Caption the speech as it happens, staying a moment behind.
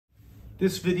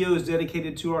This video is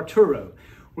dedicated to Arturo.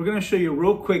 We're going to show you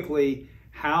real quickly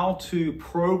how to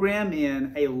program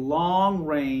in a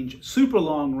long-range, super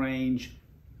long-range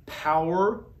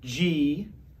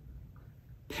PowerG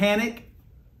panic,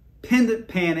 pendant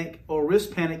panic, or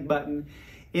wrist panic button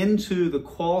into the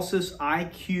Qolsys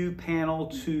IQ Panel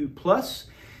 2 Plus.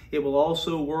 It will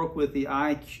also work with the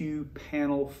IQ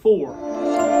Panel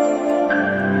 4.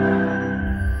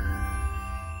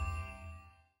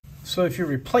 So if you're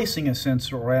replacing a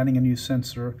sensor or adding a new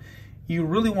sensor, you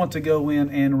really want to go in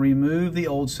and remove the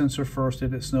old sensor first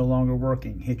if it's no longer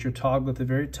working. Hit your toggle at the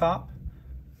very top,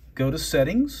 go to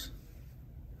Settings,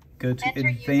 go to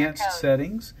Advanced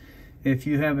Settings. If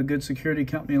you have a good security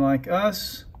company like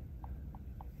us,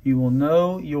 you will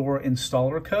know your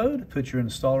installer code. Put your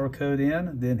installer code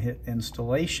in, then hit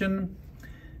Installation,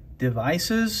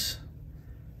 Devices,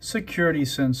 Security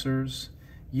Sensors.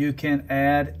 You can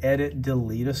add, edit,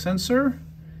 delete a sensor.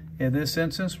 In this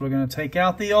instance, we're going to take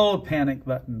out the old panic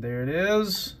button. There it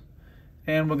is.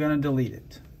 And we're going to delete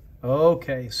it.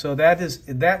 Okay, so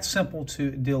that's simple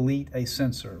to delete a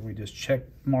sensor. We just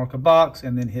mark a box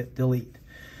and then hit delete.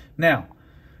 Now,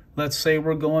 let's say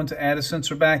we're going to add a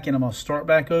sensor back in. I'm going to start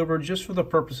back over just for the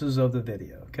purposes of the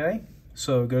video, okay?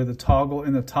 So go to the toggle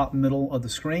in the top middle of the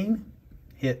screen,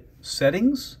 hit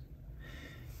Settings,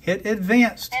 hit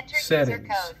Advanced Settings.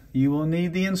 You will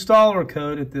need the installer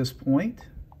code at this point.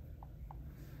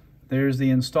 There's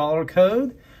the installer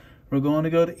code. We're going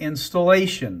to go to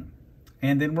Installation,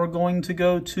 and then we're going to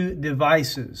go to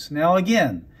Devices. Now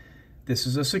again, this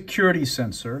is a security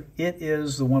sensor. It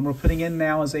is the one we're putting in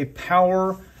now is a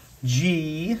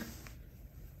PowerG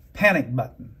panic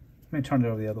button. Let me turn it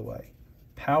over the other way.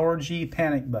 PowerG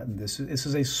panic button. This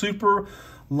is a super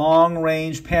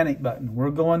long-range panic button. We're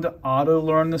going to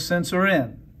auto-learn the sensor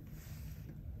in.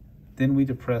 Then we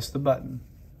depress the button.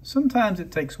 Sometimes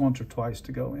it takes once or twice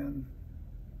to go in.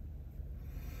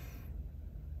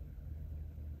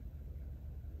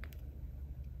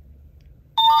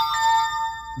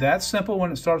 That's simple.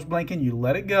 When it starts blinking, you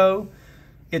let it go.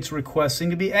 It's requesting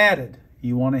to be added.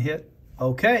 You want to hit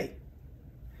OK.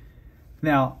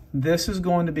 Now, this is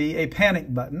going to be a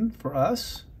panic button for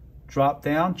us. Drop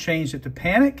down, change it to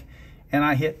panic, and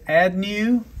I hit Add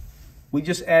New. We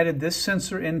just added this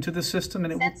sensor into the system,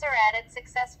 and sensor added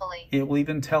successfully. It will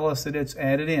even tell us that it's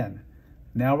added in.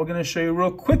 Now we're going to show you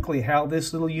real quickly how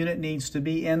this little unit needs to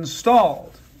be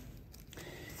installed.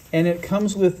 And it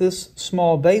comes with this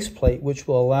small base plate, which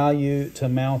will allow you to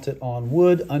mount it on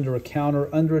wood, under a counter,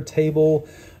 under a table,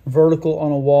 vertical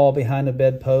on a wall, behind a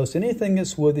bedpost, anything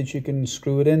that's wood that you can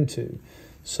screw it into.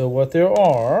 So what there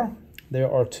are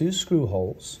 2 screw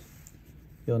holes.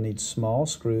 You'll need small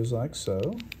screws like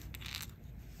so.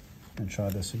 And try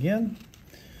this again.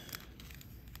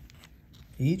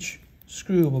 Each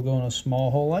screw will go in a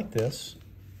small hole like this.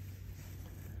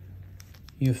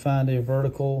 You find a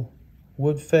vertical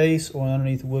wood face or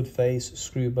underneath the wood face,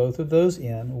 screw both of those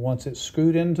in. Once it's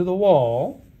screwed into the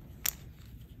wall,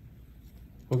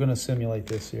 we're going to simulate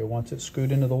this here. Once it's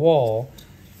screwed into the wall,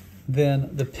 then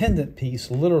the pendant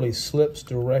piece literally slips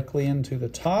directly into the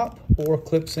top or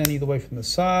clips in either way from the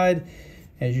side.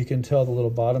 As you can tell, the little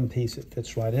bottom piece, it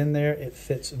fits right in there. It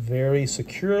fits very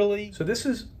securely. So this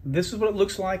is what it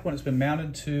looks like when it's been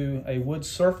mounted to a wood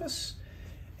surface.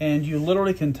 And you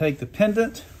literally can take the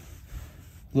pendant,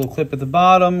 little clip at the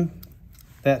bottom,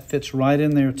 that fits right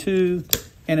in there too,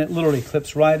 and it literally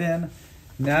clips right in.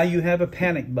 Now you have a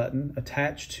panic button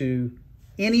attached to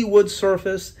any wood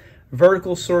surface,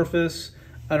 vertical surface,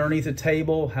 underneath a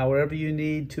table, however you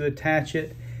need to attach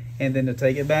it. And then to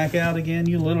take it back out again,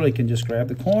 you literally can just grab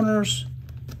the corners,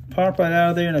 pop right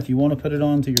out of there. And if you want to put it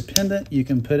onto your pendant, you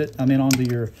can put it, onto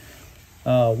your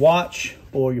watch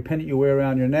or your pendant you wear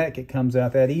around your neck. It comes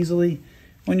out that easily.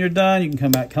 When you're done, you can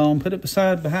come back home, put it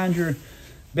behind your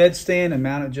bedstand and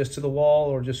mount it just to the wall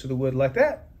or just to the wood like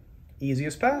that. Easy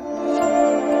as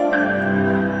pie.